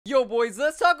Yo boys,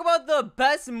 let's talk about the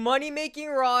best money-making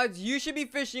rods you should be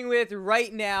fishing with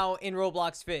right now in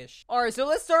Roblox Fish. Alright, so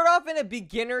let's start off in a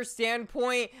beginner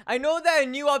standpoint. I know that a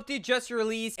new update just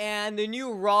released and the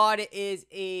new rod is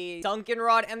a sunken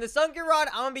rod. And the sunken rod,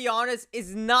 I'm gonna be honest,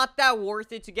 is not that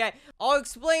worth it to get. I'll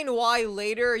explain why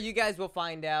later, you guys will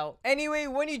find out. Anyway,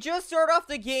 when you just start off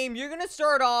the game, you're gonna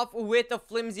start off with the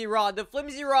flimsy rod. The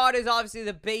flimsy rod is obviously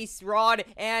the base rod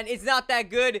and it's not that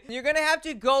good. You're gonna have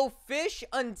to go fish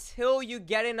until you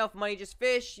get enough money. Just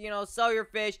fish, you know, sell your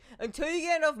fish until you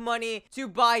get enough money to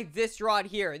buy this rod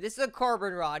here. This is a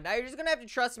carbon rod. Now you're just gonna have to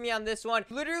trust me on this one.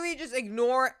 Literally just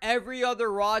ignore every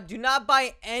other rod. Do not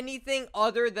buy anything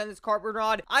other than this carbon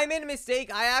rod. I made a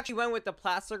mistake. I actually went with the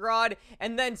plastic rod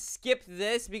and then skipped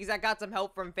this because I got some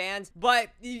help from fans.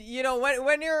 But you know,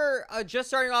 when you're just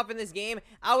starting off in this game,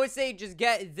 I would say just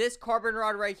get this carbon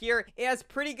rod right here. It has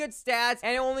pretty good stats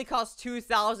and it only costs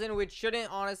 2,000, which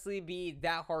shouldn't honestly be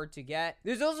that hard to get.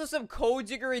 There's also some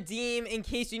codes you can redeem in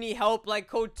case you need help, like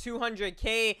code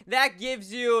 200k. That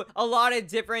gives you a lot of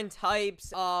different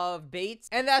types of baits,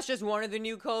 and that's just one of the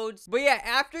new codes. But yeah,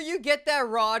 after you get that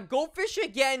rod, go fish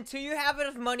again until you have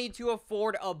enough money to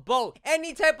afford a boat.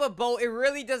 Any type of boat, it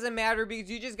really doesn't matter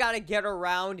because you just gotta get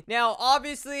around. Now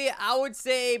obviously I would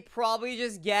say probably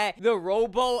just get the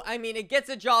rowboat. I mean, it gets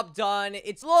the job done.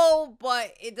 It's low,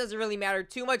 but it doesn't really matter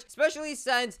too much, especially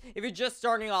since if you're just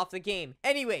starting off the game.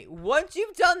 Anyway, once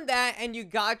you've done that and you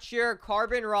got your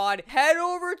carbon rod, head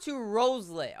over to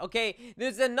Roselet. Okay,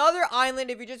 there's another island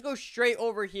if you just go straight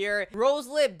over here,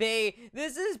 Roselet Bay.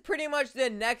 This is pretty much the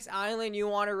next island you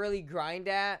want to really grind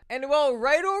at. And well,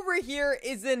 right over here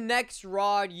is the next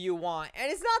rod you want,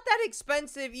 and it's not that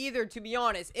expensive either, to be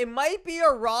honest. It might be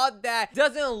a rod that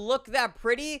doesn't look that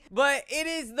pretty, but it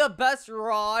is the best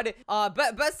rod,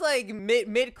 best like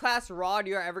mid-class rod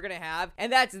you're ever gonna have,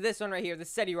 and that's this one right here, the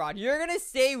steady rod. You're gonna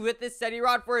stay with this steady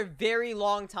rod for a very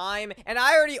long time, and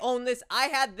I already own this. I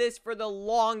had this for the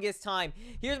longest time.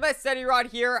 Here's my steady rod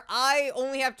here. I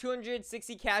only have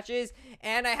 260 catches,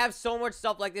 and I have so much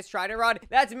stuff like this trident rod.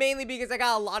 That's mainly because I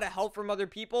got a lot of help from other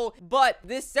people, but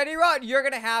this steady rod you're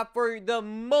gonna have for the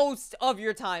most of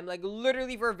your time, like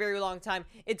literally for a very long time.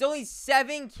 It's only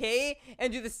 7k,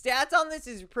 and dude, the stats on this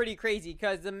is pretty crazy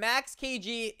because the max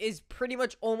kg is pretty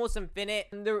much almost infinite.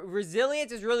 And the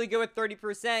resilience is really good with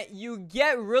 30%. You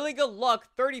get really good luck,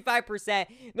 35%.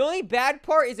 The only bad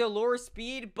part is a lower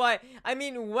speed, but I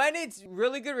mean, when it's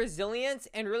really good resilience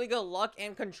and really good luck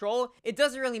and control, it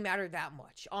doesn't really matter that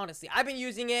much, honestly. I've been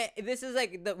using it. This is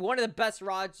like one of the best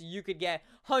rods you could get,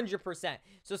 100%.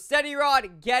 So steady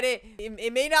rod, get it.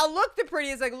 It may not look the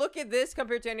prettiest, like look at this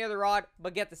compared to any other rod,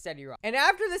 but get the steady rod. And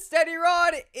after the steady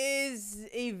rod is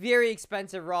a very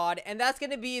expensive rod, and that's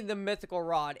going to be the mythical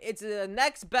rod. It's the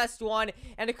next best one,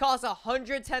 and it costs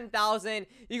 110,000.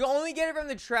 You can only get it from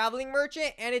the traveling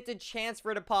merchant, and it's a chance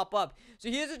for it to pop up. So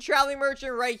here's a traveling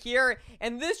merchant right here,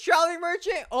 and this traveling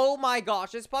merchant, oh my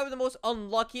gosh, it's probably the most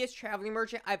unluckiest traveling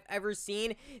merchant I've ever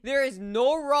seen. There is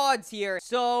no rods here,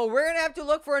 so we're gonna have to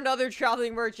look for another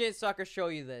traveling merchant so I can show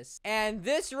you this. And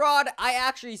this rod I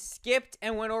actually skipped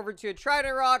and went over to a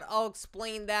trident rod. I'll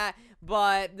explain that.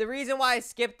 But the reason why I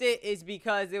skipped it is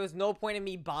because there was no point in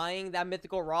me buying that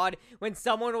mythical rod when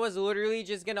someone was literally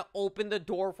just gonna open the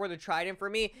door for the trident for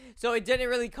me. So it didn't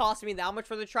really cost me that much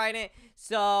for the trident.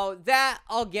 So that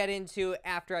I'll get into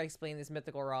after I explain this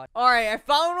mythical rod. Alright, I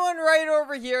found one right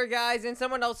over here, guys, in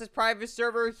someone else's private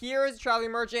server. Here is a traveling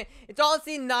merchant. It's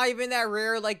honestly not even that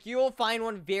rare. Like, you'll find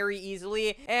one very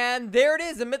easily. And there it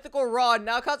is, the mythical rod.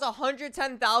 Now it costs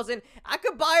 110,000. I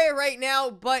could buy it right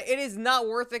now, but it is not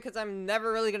worth it because I'm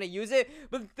never really gonna use it.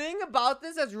 But the thing about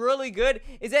this that's really good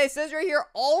is that it says right here,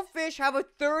 all fish have a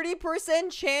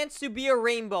 30% chance to be a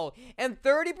rainbow. And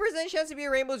 30% chance to be a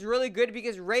rainbow is really good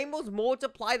because rainbows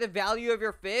multiply the value of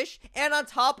your fish. And on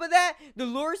top of that, the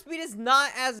lure speed is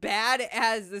not as bad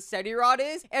as the steady rod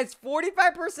is. It's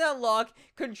 45% luck,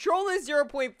 control is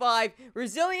 0.5,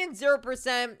 resilience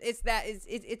 0%.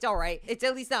 It's all right. It's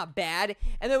at least not bad.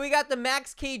 And then we got the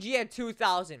max kg at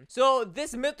 2,000. So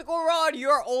this mythical rod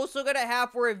you're also gonna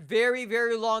have for a very,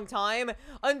 very long time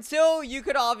until you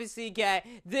could obviously get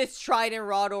this trident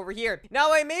rod over here.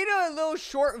 Now I made a little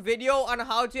short video on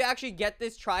how to actually get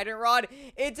this trident rod.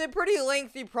 It's a pretty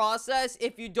lengthy process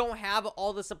if you don't have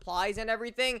all the supplies and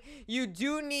everything. You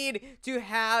do need to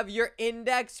have your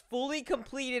index fully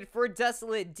completed for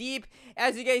Desolate Deep.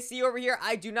 As you guys see over here,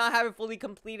 I do not have it fully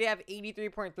completed. I have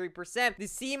 83.3%. The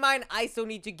sea mine I still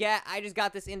need to get. I just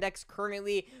got this index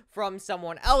currently from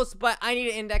someone else, but I need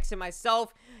an index to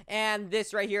myself. And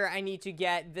this right here, I need to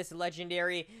get this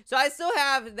legendary. So I still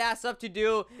have that stuff to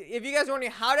do. If you guys are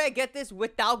wondering how did I get this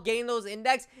without getting those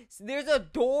index, there's a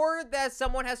door that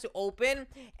someone has to open.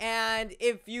 And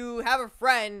if you have a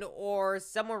friend or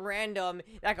someone random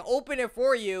that can open it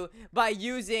for you by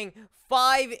using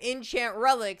 5 enchant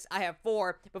relics, I have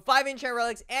 4, but 5 enchant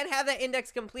relics, and have that index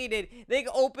completed, they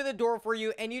can open the door for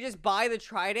you, and you just buy the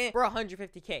trident for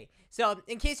 150k. So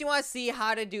in case you want to see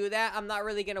how to do that, I'm not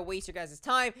really gonna waste your guys'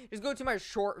 time. Just go to my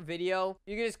short video.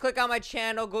 You can just click on my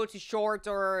channel, go to shorts,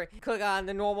 or click on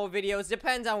the normal videos.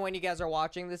 Depends on when you guys are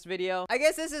watching this video. I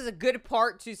guess this is a good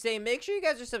part to say, make sure you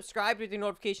guys are subscribed with your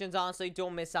notifications on so you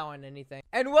don't miss out on anything.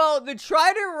 And well, the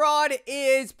trident rod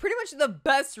is pretty much the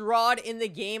best rod in the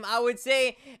game, I would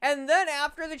say. And then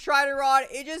after the trident rod,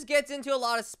 it just gets into a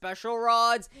lot of special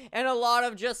rods and a lot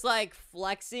of just like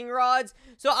flexing rods.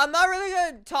 So I'm not really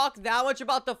gonna talk that much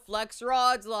about the flex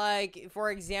rods, like for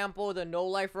example the no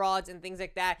life rods and things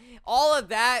like that. All of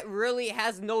that really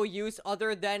has no use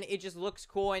other than it just looks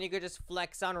cool and you could just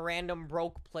flex on random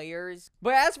broke players.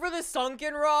 But as for the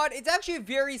sunken rod, it's actually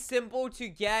very simple to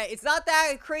get. It's not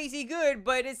that crazy good,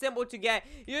 but it's simple to get.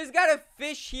 You just gotta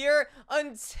fish here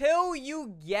until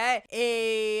you get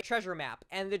a treasure map,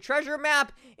 and the treasure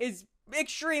map is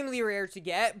extremely rare to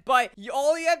get, but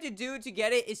all you have to do to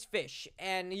get it is fish,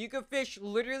 and you can fish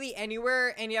literally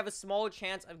anywhere and you have a small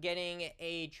chance of getting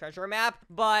a treasure map.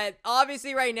 But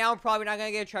obviously right now I'm probably not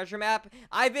gonna get a treasure map.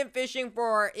 I've been fishing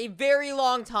for a very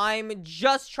long time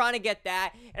just trying to get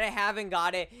that, and I haven't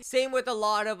got it. Same with a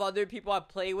lot of other people I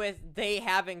play with, they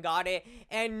haven't got it.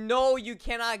 And no, you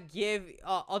cannot give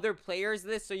other players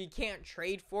this, so you can't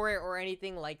trade for it or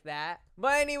anything like that.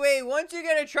 But anyway, once you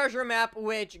get a treasure map,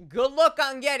 which good luck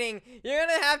on getting, you're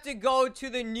gonna have to go to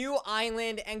the new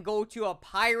island and go to a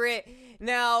pirate.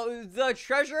 Now, the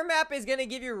treasure map is gonna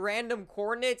give you random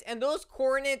coordinates, and those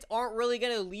coordinates aren't really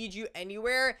gonna lead you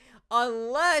anywhere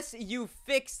unless you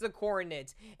fix the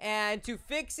coordinates. And to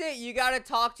fix it, you gotta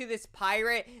talk to this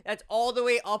pirate that's all the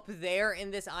way up there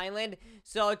in this island.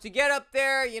 So to get up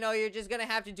there, you know, you're just gonna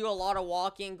have to do a lot of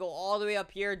walking, go all the way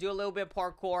up here, do a little bit of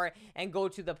parkour, and go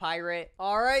to the pirate.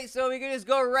 Alright, so we can just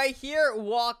go right here,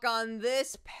 walk on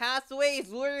this pathway. It's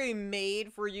literally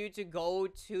made for you to go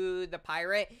to the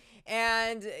pirate,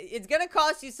 and it's gonna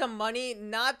cost you some money,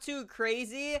 not too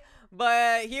crazy.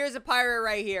 But here's a pirate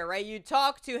right here, right? You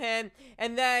talk to him,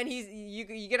 and then you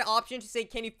get an option to say,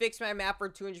 can you fix my map for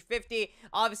 250?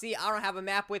 Obviously, I don't have a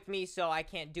map with me, so I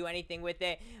can't do anything with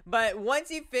it. But once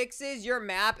he fixes your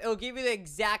map, it'll give you the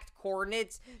exact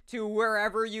coordinates to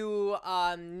wherever you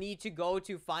need to go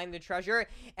to find the treasure.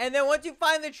 And then once you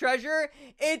find the treasure,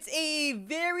 it's a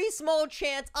very small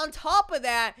chance on top of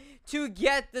that to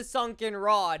get the sunken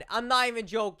rod. I'm not even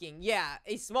joking. Yeah,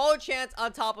 a small chance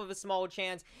on top of a small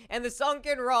chance. And the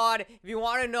sunken rod, if you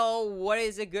want to know what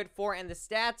is it good for and the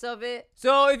stats of it.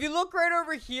 So if you look right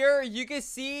over here, you can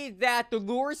see that the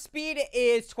lure speed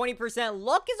is 20%,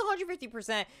 luck is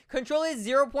 150%, control is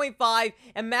 0.5,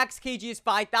 and max kg is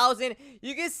 5,000.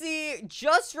 You can see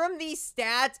just from these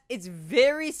stats, it's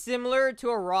very similar to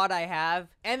a rod I have.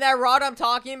 And that rod I'm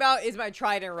talking about is my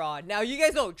trident rod. Now you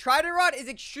guys know, trident rod is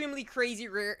extremely crazy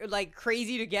rare, like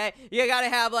crazy to get. You gotta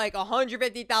have like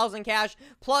 150,000 cash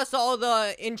plus all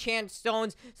the enchant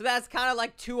stones, so that's kind of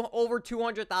like over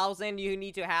 200,000 you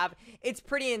need to have. It's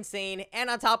pretty insane, and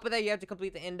on top of that you have to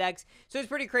complete the index, so it's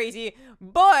pretty crazy.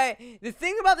 But the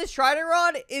thing about this trident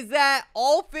rod is that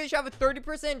all fish have a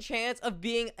 30% chance of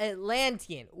being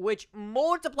Atlantean, which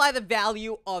multiply the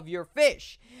value of your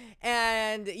fish.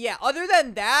 And yeah, other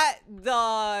than that,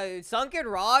 the sunken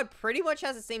rod pretty much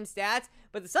has the same stats,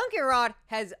 but the sunken rod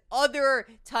has other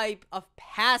type of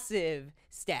passive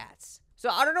stats. So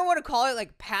I don't know what to call it,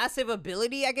 like passive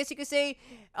ability, I guess you could say,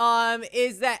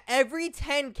 is that every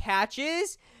 10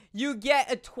 catches, you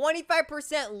get a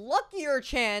 25% luckier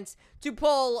chance to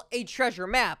pull a treasure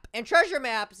map. And treasure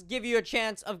maps give you a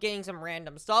chance of getting some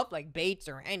random stuff, like baits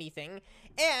or anything.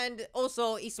 And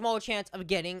also a small chance of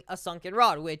getting a sunken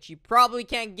rod, which you probably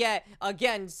can't get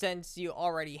again since you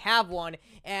already have one.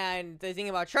 And the thing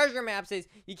about treasure maps is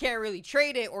you can't really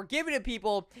trade it or give it to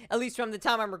people, at least from the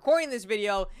time I'm recording this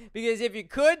video, because if you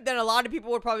could, then a lot of people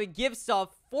would probably give stuff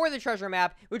for the treasure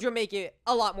map, which would make it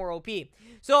a lot more OP.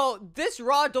 So this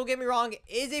rod, don't get me wrong,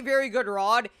 is a very good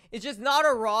rod. It's just not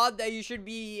a rod that you should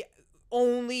be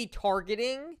only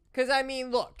targeting. Because, I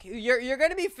mean, look, you're going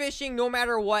to be fishing no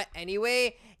matter what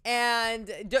anyway.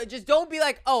 And just don't be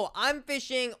like, oh, I'm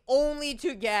fishing only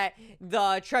to get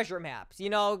the treasure maps. You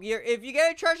know, if you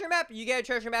get a treasure map, you get a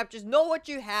treasure map. Just know what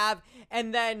you have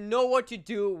and then know what to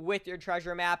do with your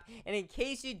treasure map. And in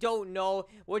case you don't know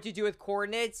what to do with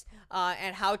coordinates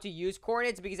and how to use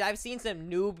coordinates, because I've seen some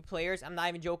noob players, I'm not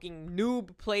even joking,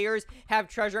 noob players have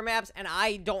treasure maps and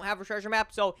I don't have a treasure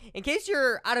map. So in case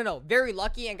you're, I don't know, very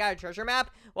lucky and got a treasure map,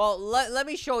 well, let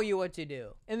me show you what to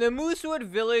do. In the Moosewood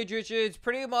Village, which is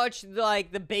pretty much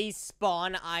like the base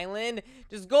spawn island,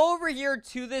 just go over here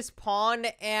to this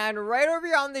pond, and right over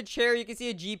here on the chair, you can see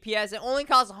a GPS. It only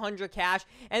costs 100 cash,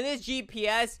 and this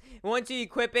GPS, once you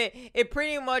equip it, it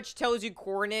pretty much tells you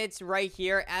coordinates right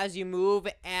here as you move,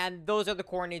 and those are the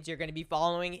coordinates you're going to be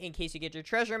following in case you get your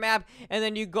treasure map. And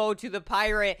then you go to the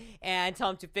pirate and tell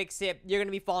him to fix it. You're going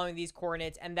to be following these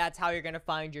coordinates, and that's how you're going to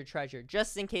find your treasure.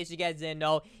 Just in case you guys didn't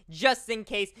know, just in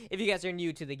case if you guys are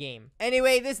new to the game.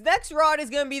 Anyway, this next rod is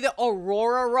going to be the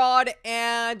Aurora rod,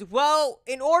 and well,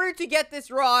 in order to get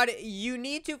this rod, you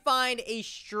need to find a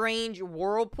strange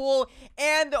whirlpool,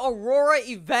 and the Aurora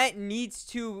event needs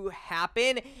to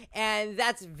happen, and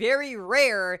that's very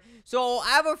rare. So I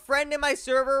have a friend in my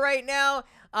server right now.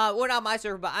 Well, not my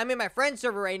server, but I'm in my friend's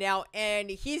server right now, and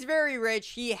he's very rich.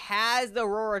 He has the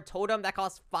Aurora totem that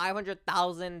costs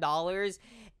 $500,000,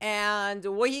 and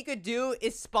what he could do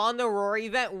is spawn the Aurora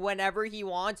event whenever he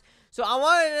wants. So I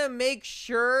wanted to make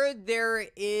sure there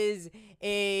is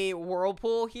a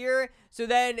whirlpool here, so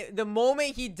then the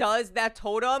moment he does that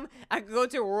totem, I can go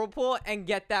to a whirlpool and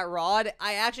get that rod.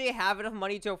 I actually have enough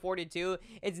money to afford it too.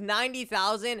 It's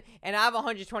 90,000 and I have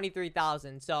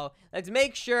 123,000. So let's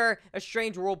make sure a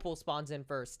strange whirlpool spawns in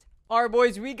first. Alright,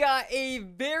 boys, we got a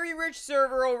very rich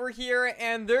server over here,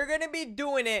 and they're gonna be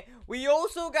doing it. We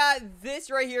also got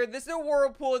this right here. This is a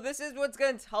whirlpool. This is what's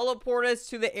gonna teleport us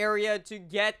to the area to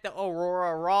get the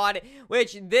Aurora rod,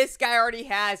 which this guy already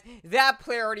has. That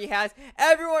player already has.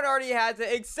 Everyone already has it,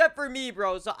 except for me,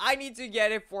 bro. So I need to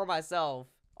get it for myself.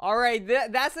 Alright,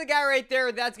 that's the guy right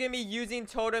there that's gonna be using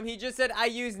totem. He just said, I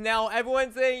use now.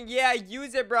 Everyone's saying, yeah,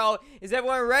 use it, bro. Is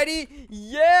everyone ready?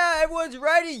 Yeah, everyone's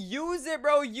ready. Use it,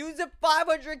 bro. Use it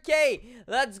 500k.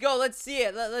 Let's go. Let's see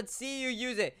it. Let's see you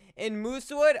use it. In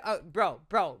Moosewood,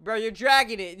 bro, you're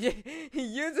dragging it.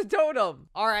 Use a totem.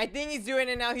 Alright, I think he's doing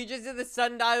it now. He just did the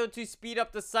sundial to speed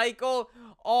up the cycle.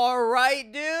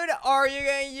 Alright, dude. Are you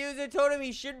gonna use a totem?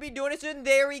 He should be doing it soon.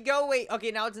 There we go. Wait,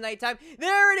 okay, now it's nighttime.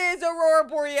 There it is, Aurora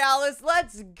Borealis.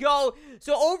 Let's go.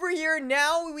 So over here,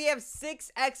 now we have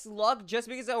 6x luck just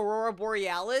because of Aurora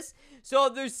Borealis. So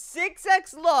there's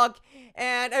 6x luck,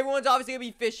 and everyone's obviously gonna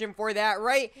be fishing for that,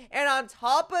 right? And on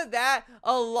top of that,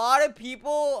 a lot of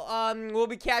people will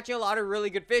be catching a lot of really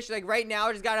good fish. Like right now,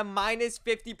 I just got a minus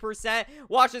 50%.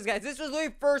 Watch this, guys. This was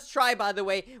literally first try, by the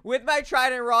way, with my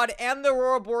trident rod and the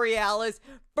Aurora Borealis.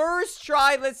 First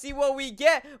try, let's see what we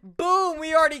get. Boom,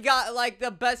 we already got like the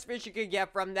best fish you could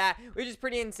get from that, which is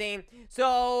pretty insane.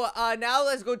 So now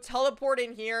let's go teleport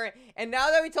in here. And now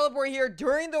that we teleport here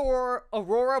during the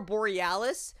Aurora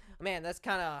Borealis, man, that's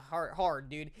kind of hard,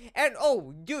 dude. And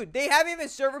oh, dude, they haven't even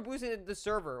server boosted the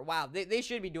server. Wow, they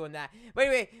should be doing that. But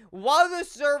anyway, while the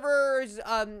servers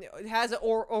has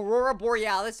Aurora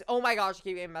Borealis, oh my gosh, I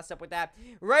keep getting messed up with that.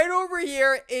 Right over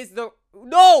here is the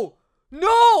no.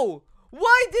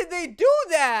 Why did they do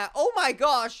that? Oh my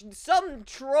gosh, some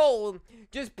troll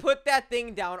just put that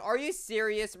thing down. Are you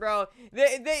serious, bro?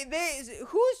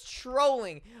 Who's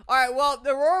trolling? Alright, well,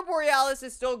 the Aurora Borealis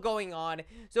is still going on,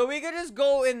 so we could just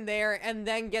go in there and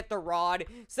then get the rod.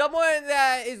 Someone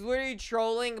that is literally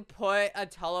trolling put a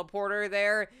teleporter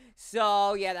there.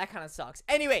 So, yeah, that kind of sucks.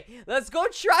 Anyway, let's go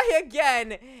try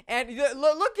again. And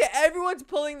look at everyone's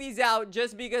pulling these out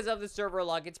just because of the server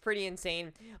luck. It's pretty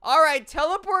insane. All right,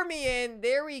 teleport me in.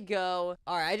 There we go.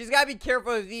 All right, I just got to be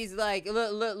careful of these, like,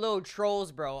 little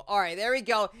trolls, bro. All right, there we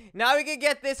go. Now we can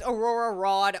get this Aurora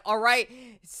rod. All right,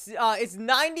 it's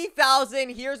 90,000.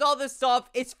 Here's all the stuff.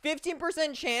 It's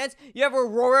 15% chance you have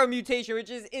Aurora mutation, which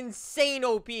is insane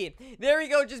OP. There we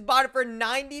go. Just bought it for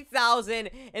 90,000.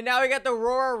 And now we got the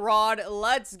Aurora rod.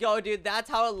 Let's go, dude. That's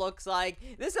how it looks like.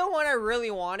 This is the one I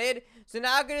really wanted. So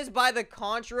now I can just buy the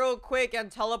conch real quick and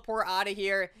teleport out of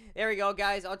here. There we go,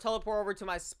 guys. I'll teleport over to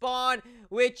my spawn,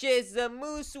 which is the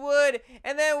Moosewood.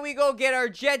 And then we go get our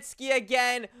jet ski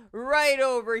again right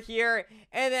over here.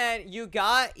 And then you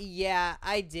got? Yeah,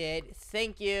 I did.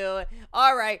 Thank you.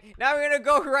 All right. Now we're going to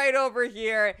go right over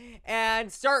here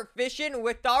and start fishing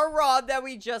with our rod that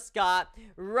we just got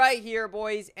right here,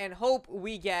 boys. And hope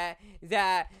we get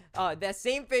that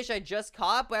same fish I just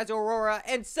caught, but as Aurora,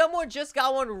 and someone just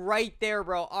got one right there,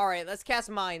 bro. All right, let's cast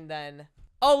mine then.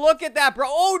 Oh, look at that, bro.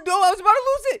 Oh, no, I was about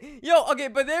to lose it. Yo, okay,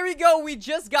 but there we go. We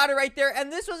just got it right there.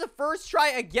 And this was a first try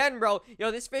again, bro. Yo,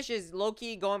 this fish is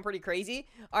low-key going pretty crazy.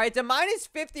 All right, it's a minus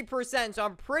 50%, so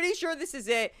I'm pretty sure this is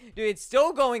it. Dude, it's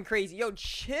still going crazy. Yo,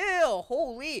 chill.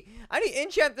 Holy. I need to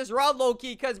enchant this rod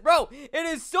low-key because, bro, it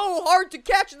is so hard to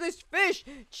catch this fish.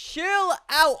 Chill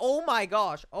out. Oh, my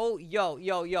gosh. Oh, yo.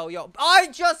 I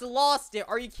just lost it.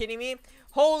 Are you kidding me?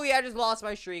 Holy, I just lost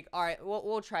my streak. All right,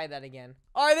 we'll try that again.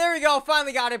 All right, there we go.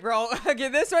 Finally got it, bro. Okay,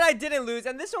 this one I didn't lose,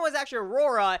 and this one was actually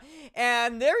Aurora.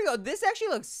 And there we go. This actually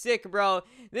looks sick, bro.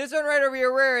 This one right over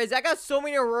here, where is? I got so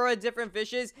many Aurora different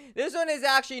fishes. This one is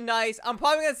actually nice. I'm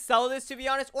probably gonna sell this, to be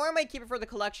honest, or I might keep it for the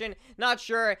collection. Not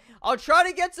sure. I'll try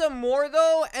to get some more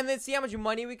though, and then see how much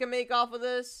money we can make off of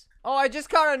this. Oh, I just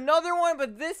caught another one,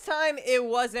 but this time it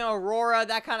wasn't Aurora.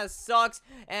 That kind of sucks.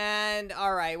 And,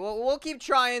 alright, we'll keep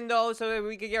trying, though, so that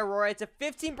we could get Aurora. It's a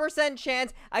 15%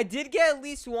 chance. I did get at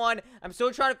least one. I'm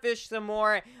still trying to fish some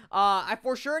more. I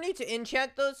for sure need to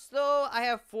enchant this, though. I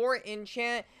have 4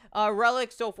 enchant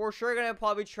relics, so for sure gonna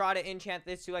probably try to enchant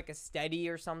this to like a steady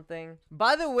or something.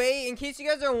 By the way, in case you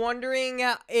guys are wondering,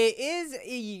 it is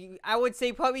I would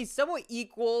say probably somewhat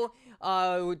equal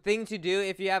thing to do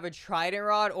if you have a trident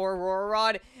rod or aurora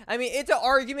rod. I mean, it's an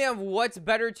argument of what's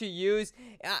better to use.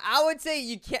 I would say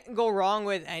you can't go wrong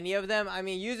with any of them. I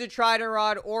mean, use a trident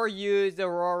rod or use the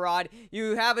aurora rod.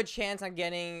 You have a chance on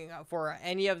getting for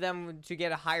any of them to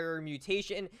get a higher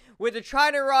mutation. With the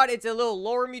trident rod, it's a little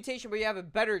lower mutation, but you have a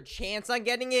better chance on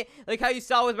getting it. Like how you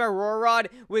saw with my aurora rod.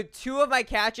 With 2 of my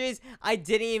catches, I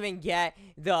didn't even get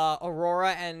the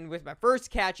aurora, and with my first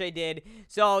catch, I did.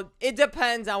 So it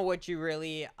depends on what you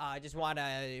really just want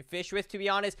to fish with, to be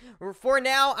honest. For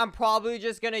now, I'm probably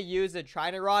just gonna use the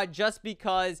trident rod just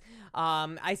because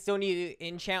I still need to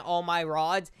enchant all my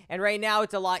rods, and right now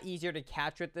it's a lot easier to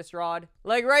catch with this rod.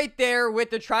 Like right there with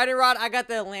the trident rod, I got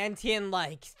the Atlantean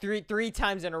like three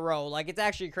times in a row. Like, it's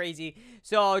actually crazy.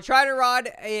 So trident rod,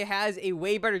 it has a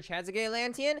way better chance of getting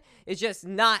Atlantean. It's just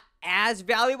not as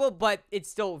valuable, but it's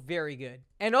still very good.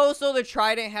 And also the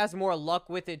trident has more luck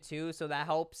with it too, so that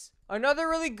helps. Another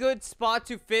really good spot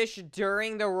to fish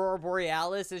during the Aurora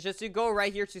Borealis is just to go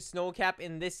right here to Snowcap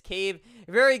in this cave.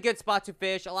 Very good spot to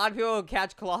fish. A lot of people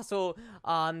catch colossal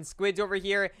squids over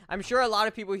here. I'm sure a lot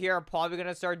of people here are probably going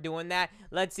to start doing that.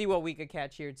 Let's see what we could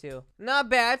catch here too. Not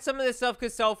bad. Some of this stuff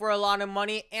could sell for a lot of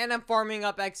money, and I'm farming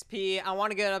up XP. I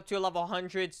want to get up to a level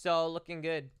 100, so looking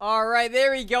good. All right,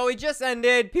 there we go. It just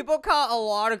ended. People caught a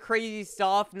lot of crazy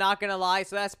stuff, not going to lie,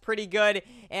 so that's pretty good.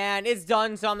 And it's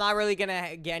done, so I'm not really going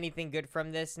to get anything good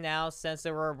from this now since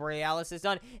the Aurora Borealis is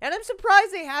done. And I'm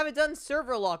surprised they haven't done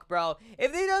server luck, bro.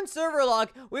 If they done server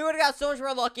luck, we would have got so much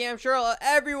more lucky. I'm sure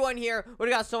everyone here would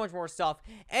have got so much more stuff.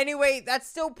 Anyway, that's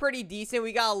still pretty decent.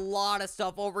 We got a lot of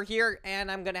stuff over here,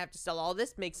 and I'm gonna have to sell all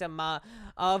this, make some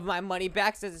of my money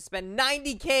back since I spent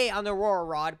 90k on the Aurora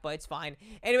rod, but it's fine.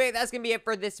 Anyway, that's gonna be it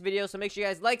for this video, so make sure you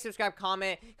guys like, subscribe,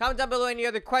 comment down below any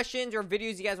other questions or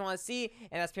videos you guys want to see,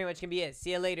 and that's pretty much gonna be it.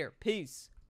 See you later. Peace.